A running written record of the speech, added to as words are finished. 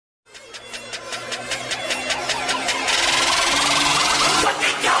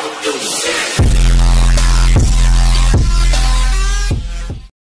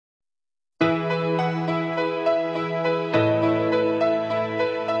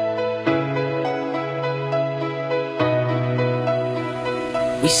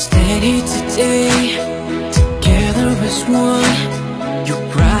We stand here today, together as one. You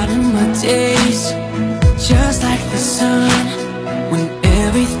brighten my days, just like the sun. When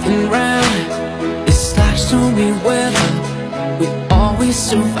everything round is like stormy weather, we always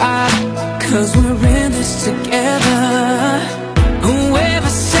survive, 'cause we're in this together. Whoever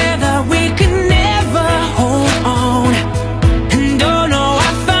said that we could never hold on, and oh no,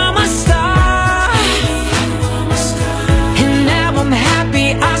 I found my star. And now I'm happy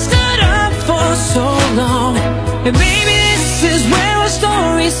I stood up for so long. And baby, this is where our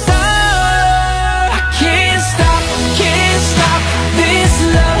story starts. I can't stop this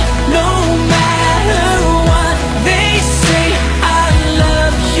love, no matter what they say. I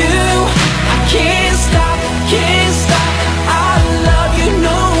love you. I can't stop, I love you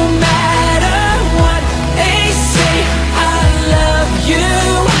no matter what they say. I love you.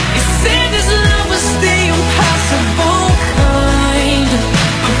 You said this love was the impossible kind,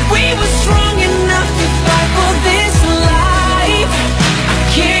 but we were strong enough to fight for this life. I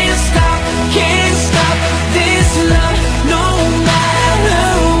can't stop this love, no matter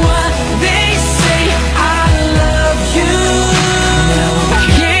what they say. I love you. I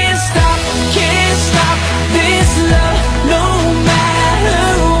can't stop this love, no matter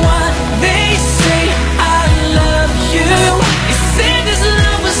what they say. I love you. You said this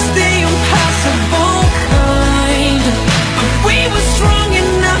love was the impossible kind, but we were strong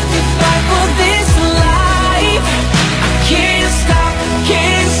enough to fight for this life. I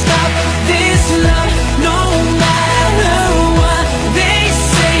can't stop this love, no matter what they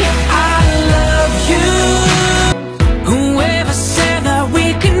say. I love you. Whoever said that we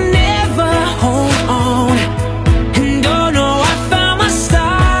could never hold on, and oh no, I found my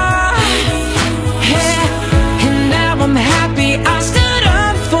star. Yeah, and now I'm happy I stood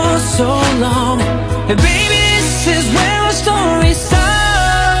up for so long. And baby, this is where our story starts.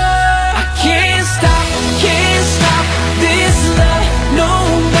 I can't stop this love, no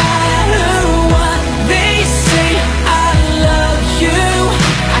matter what they say. I love you.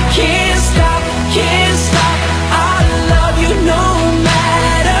 I can't stop, I love you no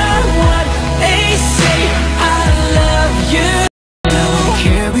matter what they say. I love you. Now I'm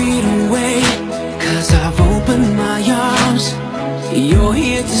carried away, 'cause I've opened my arms. You're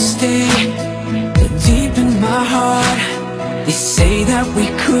here to stay, deep in my heart. They say that we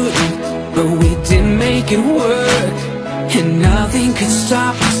couldn't, but we did make it work. And nothing could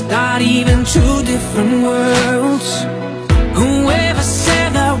stop us, not even two different worlds. Whoever said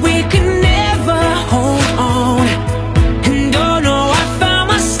that we could never hold on, and oh no, I found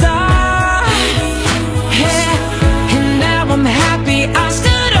my star. Yeah, and now I'm happy I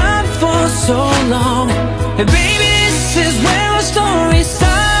stood up for so long. And baby, this is where our story starts.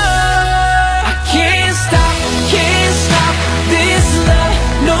 I can't stop this love,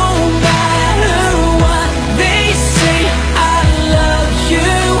 no matter what they say. I love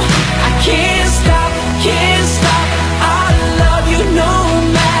you. I can't stop, I love you no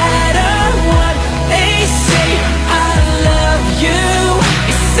matter what they say. I love you.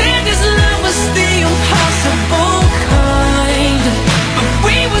 You said this love was the impossible kind, but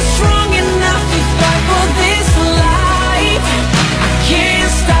we were strong enough to fight for this life. I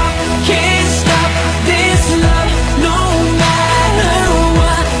can't stop this love, no matter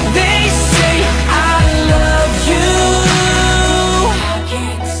what they say. I love you. I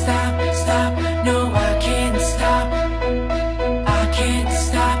can't stop, no, I can't stop. I can't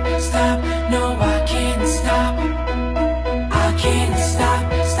stop, no, I can't stop. I can't stop.